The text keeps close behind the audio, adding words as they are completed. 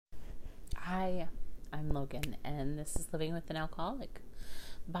Hi, I'm Logan, and this is Living with an Alcoholic,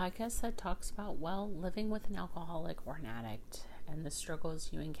 the podcast that talks about, living with an alcoholic or an addict and the struggles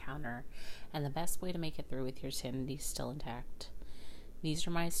you encounter and the best way to make it through with your sanity still intact. These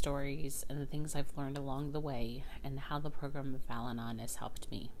are my stories and the things I've learned along the way and how the program of Al-Anon has helped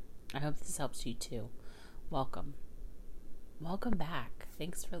me. I hope this helps you too. Welcome. Welcome back.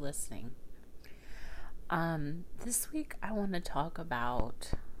 Thanks for listening. This week I want to talk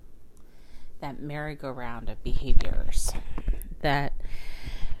about that merry-go-round of behaviors, that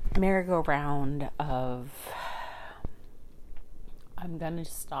merry-go-round of I'm going to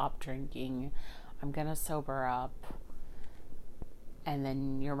stop drinking, I'm going to sober up, and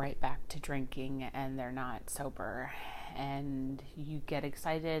then you're right back to drinking and they're not sober, and you get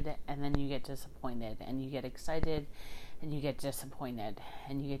excited and then you get disappointed, and you get excited and you get disappointed,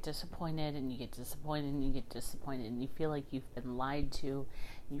 and you get disappointed and you get disappointed and you get disappointed, and you feel like you've been lied to,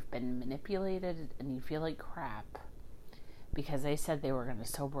 you've been manipulated, and you feel like crap because they said they were going to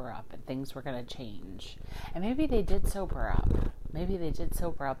sober up and things were going to change. And maybe they did sober up. Maybe they did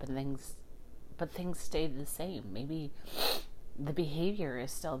sober up and things stayed the same. Maybe the behavior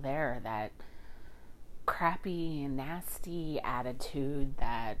is still there, that crappy, nasty attitude,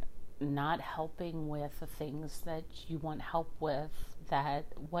 that not helping with the things that you want help with, that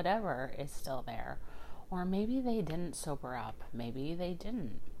whatever is still there. Or maybe they didn't sober up. Maybe they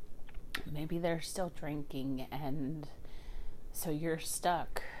didn't. Maybe they're still drinking, and so you're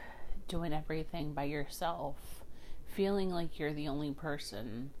stuck doing everything by yourself, feeling like you're the only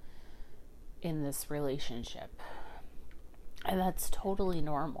person in this relationship. And that's totally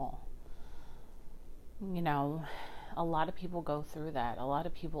normal. You know, a lot of people go through that. A lot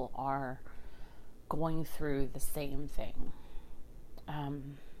of people are going through the same thing.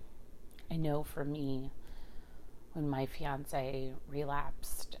 I know for me, when my fiance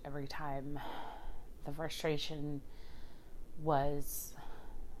relapsed, every time the frustration was,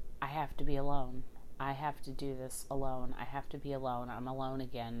 I have to be alone. I have to do this alone. I have to be alone. I'm alone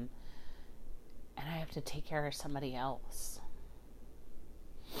again. And I have to take care of somebody else.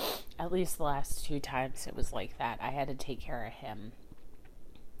 At least the last 2 times it was like that. I had to take care of him.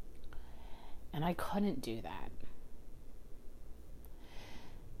 And I couldn't do that.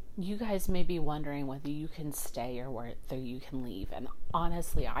 You guys may be wondering whether you can stay or whether you can leave. And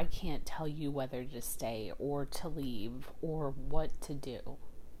honestly, I can't tell you whether to stay or to leave or what to do.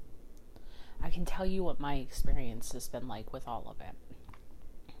 I can tell you what my experience has been like with all of it.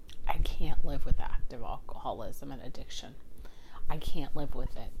 I can't live with active alcoholism and addiction. I can't live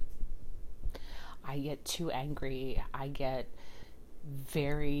with it. I get too angry. I get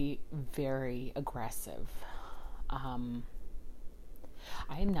very, very aggressive.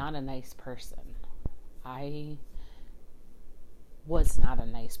 I am not a nice person. I was not a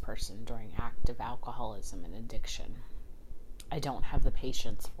nice person during active alcoholism and addiction. I don't have the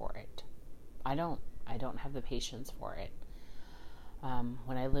patience for it. I don't have the patience for it.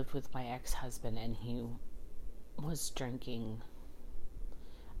 When I lived with my ex-husband and he was drinking,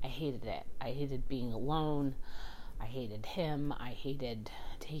 I hated it. I hated being alone. I hated him. I hated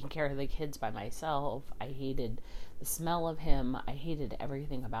taking care of the kids by myself. I hated the smell of him. I hated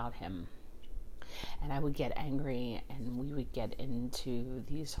everything about him. And I would get angry, and we would get into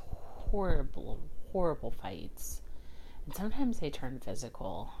these horrible, horrible fights. And sometimes they turned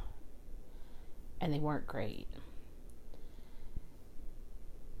physical, and they weren't great.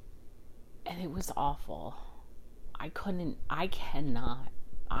 And it was awful. I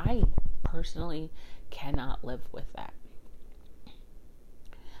personally cannot live with that.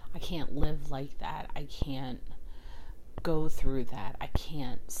 I can't live like that. I can't go through that. I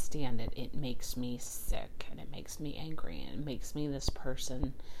can't stand it. It makes me sick, and it makes me angry, and it makes me this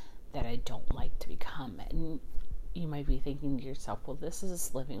person that I don't like to become. And you might be thinking to yourself, well, this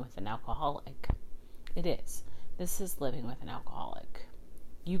is living with an alcoholic. It is. This is living with an alcoholic.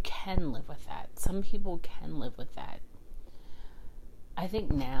 You can live with that. Some people can live with that. I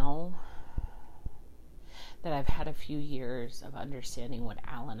think now that I've had a few years of understanding what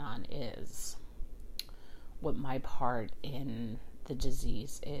Al-Anon is, what my part in the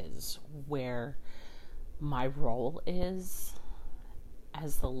disease is, where my role is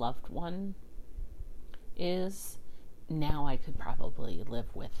as the loved one is, now I could probably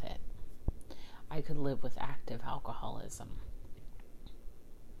live with it. I could live with active alcoholism.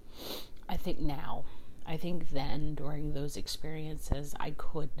 I think now. I think then, during those experiences, I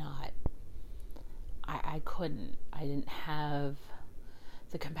could not. I couldn't. I didn't have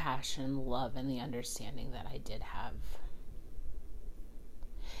the compassion, love, and the understanding that I did have.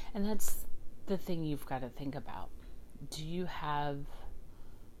 And that's the thing you've got to think about. Do you have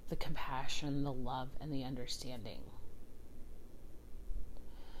the compassion, the love, and the understanding?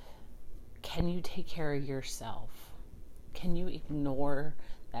 Can you take care of yourself? Can you ignore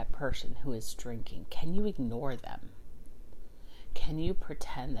that person who is drinking? Can you ignore them? Can you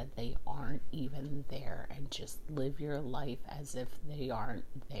pretend that they aren't even there and just live your life as if they aren't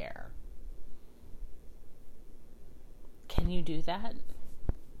there? Can you do that?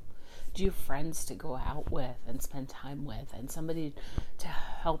 Do you have friends to go out with and spend time with, and somebody to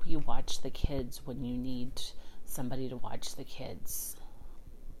help you watch the kids when you need somebody to watch the kids?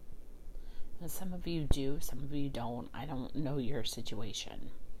 And some of you do, some of you don't. I don't know your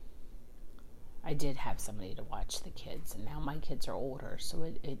situation. I did have somebody to watch the kids, and now my kids are older, so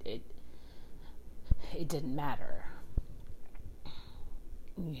it didn't matter.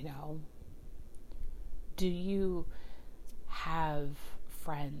 You know? Do you have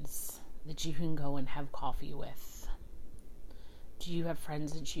friends that you can go and have coffee with? Do you have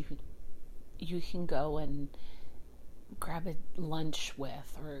friends that you can go and grab a lunch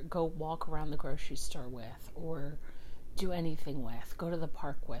with, or go walk around the grocery store with, or do anything with, go to the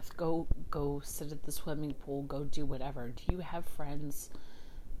park with, go sit at the swimming pool, go do whatever? Do you have friends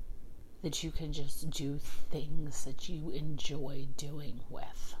that you can just do things that you enjoy doing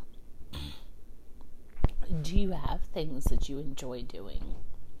with? Do you have things that you enjoy doing?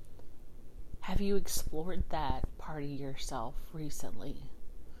 Have you explored that part of yourself recently?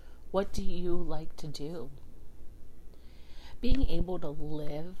 What do you like to do? Being able to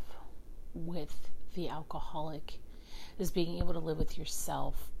live with the alcoholic is being able to live with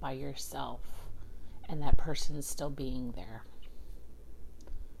yourself by yourself, and that person is still being there.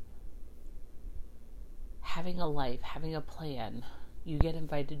 Having a life, having a plan. You get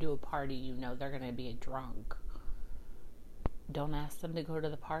invited to a party, you know they're going to be drunk. Don't ask them to go to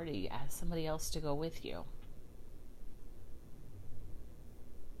the party. Ask somebody else to go with you.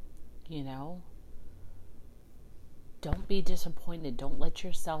 You know? Don't be disappointed. Don't let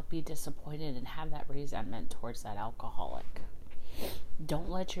yourself be disappointed and have that resentment towards that alcoholic. Don't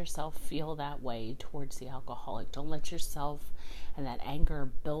let yourself feel that way towards the alcoholic. Don't let yourself and that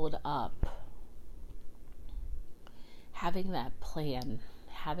anger build up. Having that plan,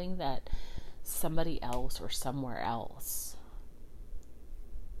 having that somebody else or somewhere else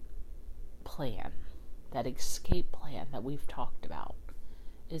plan, that escape plan that we've talked about,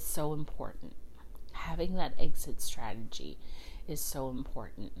 is so important. Having that exit strategy is so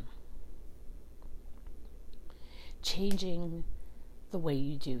important. Changing the way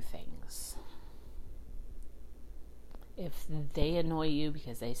you do things. If they annoy you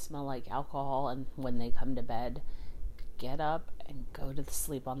because they smell like alcohol and when they come to bed, get up and go to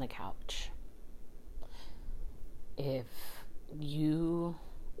sleep on the couch.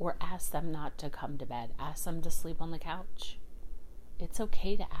 Or ask them not to come to bed. Ask them to sleep on the couch. It's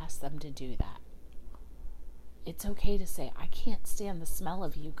okay to ask them to do that. It's okay to say, I can't stand the smell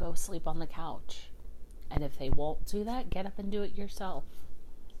of you, go sleep on the couch. And if they won't do that, get up and do it yourself.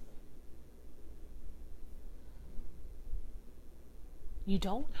 You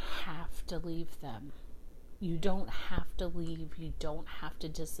don't have to leave them. You don't have to leave. You don't have to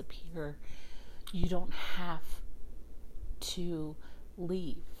disappear. You don't have to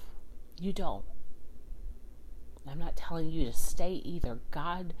leave. You don't. I'm not telling you to stay either.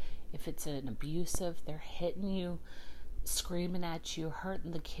 God, if it's an abusive, they're hitting you, screaming at you,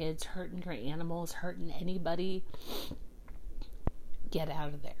 hurting the kids, hurting your animals, hurting anybody, get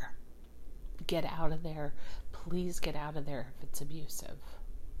out of there. Get out of there. Please get out of there if it's abusive.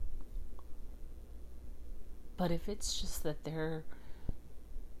 But if it's just that their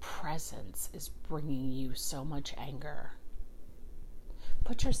presence is bringing you so much anger,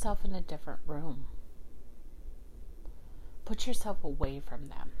 put yourself in a different room. Put yourself away from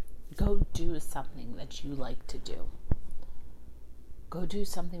them. Go do something that you like to do. Go do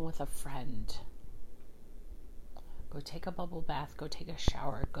something with a friend. Go take a bubble bath. Go take a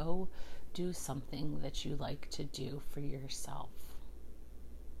shower. Go do something that you like to do for yourself.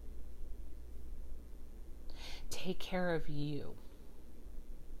 Take care of you.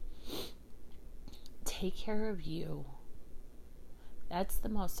 Take care of you. That's the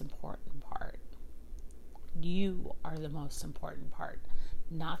most important part. You are the most important part,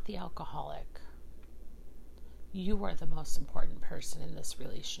 not the alcoholic. You are the most important person in this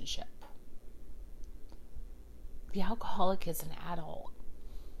relationship. The alcoholic is an adult.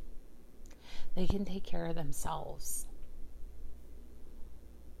 They can take care of themselves.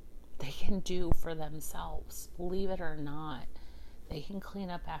 They can do for themselves. Believe it or not, they can clean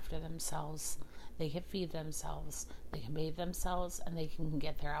up after themselves. They can feed themselves. They can bathe themselves, and they can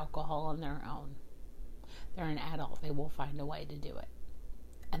get their alcohol on their own. They're an adult. They will find a way to do it.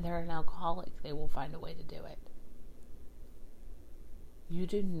 and they're an alcoholic, they will find a way to do it. You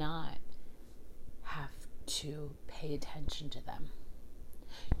do not have to pay attention to them.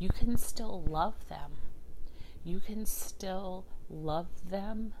 You can still love them. You can still love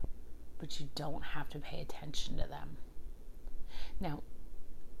them, but you don't have to pay attention to them. Now,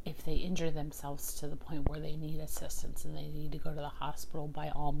 if they injure themselves to the point where they need assistance and they need to go to the hospital, by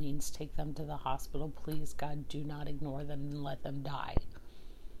all means, take them to the hospital. Please, God, do not ignore them and let them die.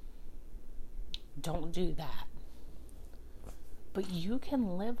 Don't do that. But you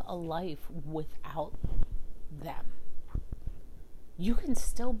can live a life without them. You can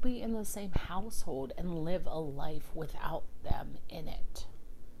still be in the same household and live a life without them in it.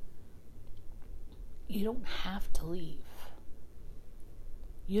 You don't have to leave.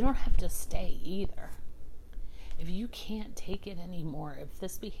 You don't have to stay either. If you can't take it anymore, if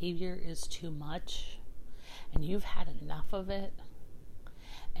this behavior is too much and you've had enough of it,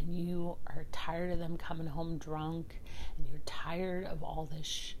 and you are tired of them coming home drunk, and you're tired of all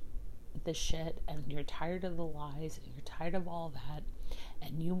this shit, and you're tired of the lies, and you're tired of all that,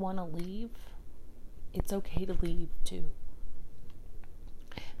 and you want to leave, it's okay to leave too.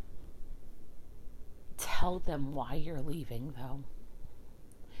 Tell them why you're leaving, though.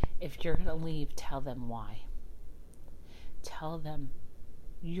 If you're going to leave, tell them why. Tell them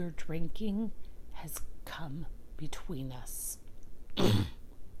your drinking has come between us.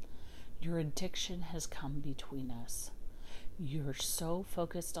 Your addiction has come between us. You're so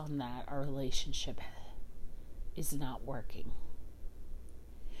focused on that, our relationship is not working.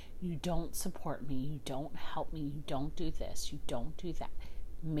 You don't support me. You don't help me. You don't do this. You don't do that.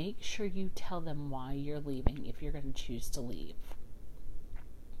 Make sure you tell them why you're leaving if you're going to choose to leave.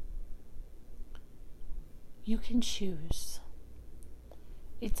 You can choose.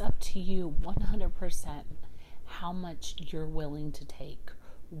 It's up to you 100% how much you're willing to take,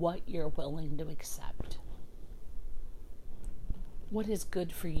 what you're willing to accept. What is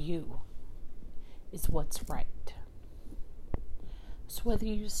good for you is what's right. So whether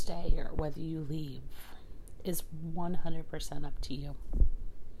you stay or whether you leave is 100% up to you.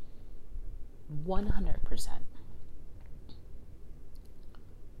 100%.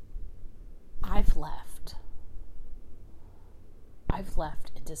 I've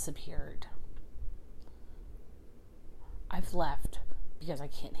left and disappeared. I've left because I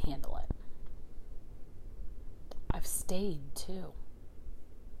can't handle it. I've stayed too.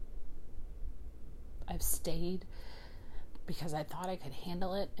 I've stayed because I thought I could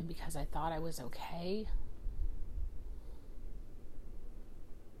handle it and because I thought I was okay.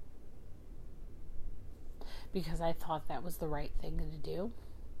 Because I thought that was the right thing to do.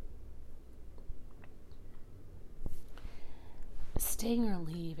 Staying or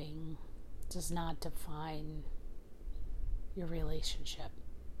leaving does not define your relationship.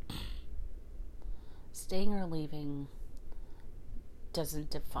 Staying or leaving doesn't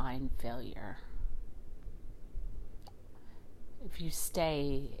define failure. If you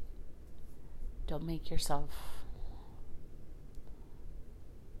stay, don't make yourself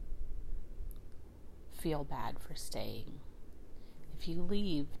feel bad for staying. If you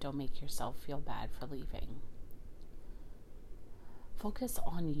leave, don't make yourself feel bad for leaving. Focus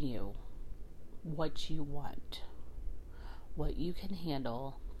on you, what you want, what you can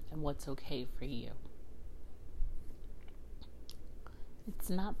handle, and what's okay for you. It's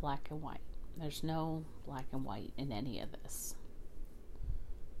not black and white. There's no black and white in any of this.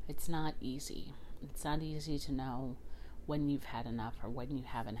 It's not easy. It's not easy to know when you've had enough or when you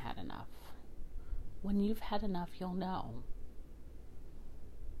haven't had enough. When you've had enough, you'll know.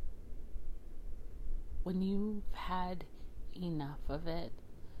 When you've had enough of it,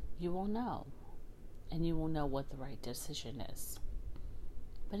 you will know. And you will know what the right decision is.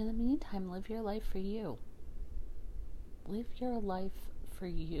 But in the meantime, live your life for you. Live your life for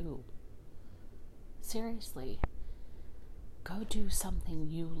you. Seriously. Go do something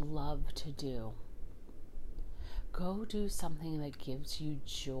you love to do. Go do something that gives you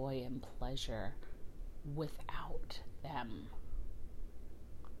joy and pleasure without them.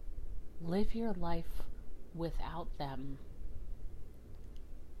 Live your life without them.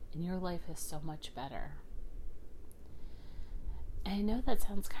 And your life is so much better. And I know that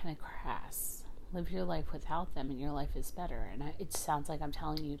sounds kind of crass. Live your life without them and your life is better. And it sounds like I'm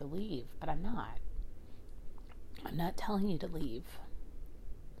telling you to leave, but I'm not. I'm not telling you to leave.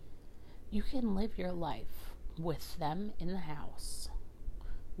 You can live your life with them in the house,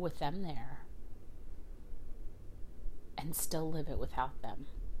 with them there, and still live it without them.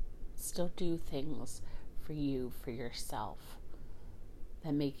 Still do things for you, for yourself,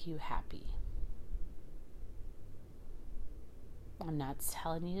 that make you happy. I'm not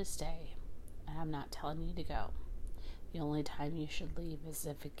telling you to stay, and I'm not telling you to go. The only time you should leave is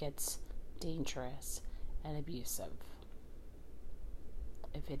if it gets dangerous and abusive.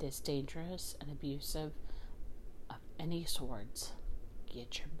 If it is dangerous and abusive of any sorts,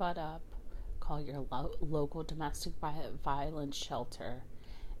 get your butt up, call your local domestic violence shelter,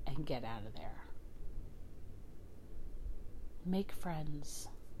 and get out of there. Make friends.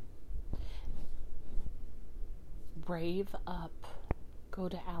 Brave up. Go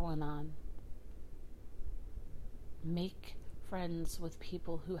to Al-Anon. Make friends with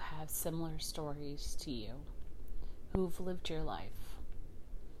people who have similar stories to you, who've lived your life.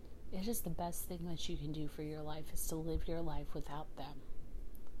 It is the best thing that you can do for your life is to live your life without them.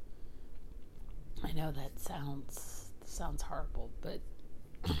 I know that sounds horrible, but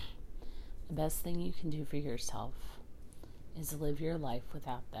the best thing you can do for yourself is live your life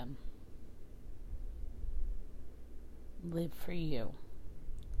without them. Live for you.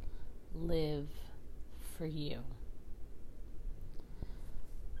 Live for you.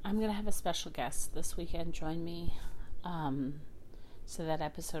 I'm going to have a special guest this weekend join me. So that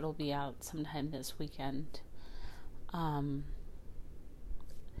episode will be out sometime this weekend.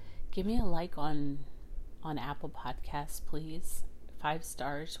 Give me a like on Apple Podcasts, please. 5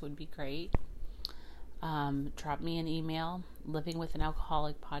 stars would be great. Drop me an email,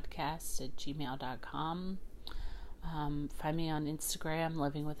 livingwithanalcoholicpodcast@gmail.com. Find me on Instagram,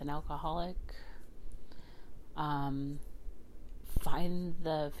 Living with an Alcoholic. Find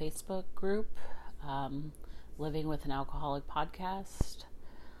the Facebook group, Living with an Alcoholic Podcast.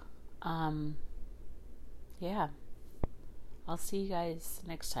 Yeah. I'll see you guys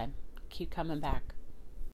next time. Keep coming back.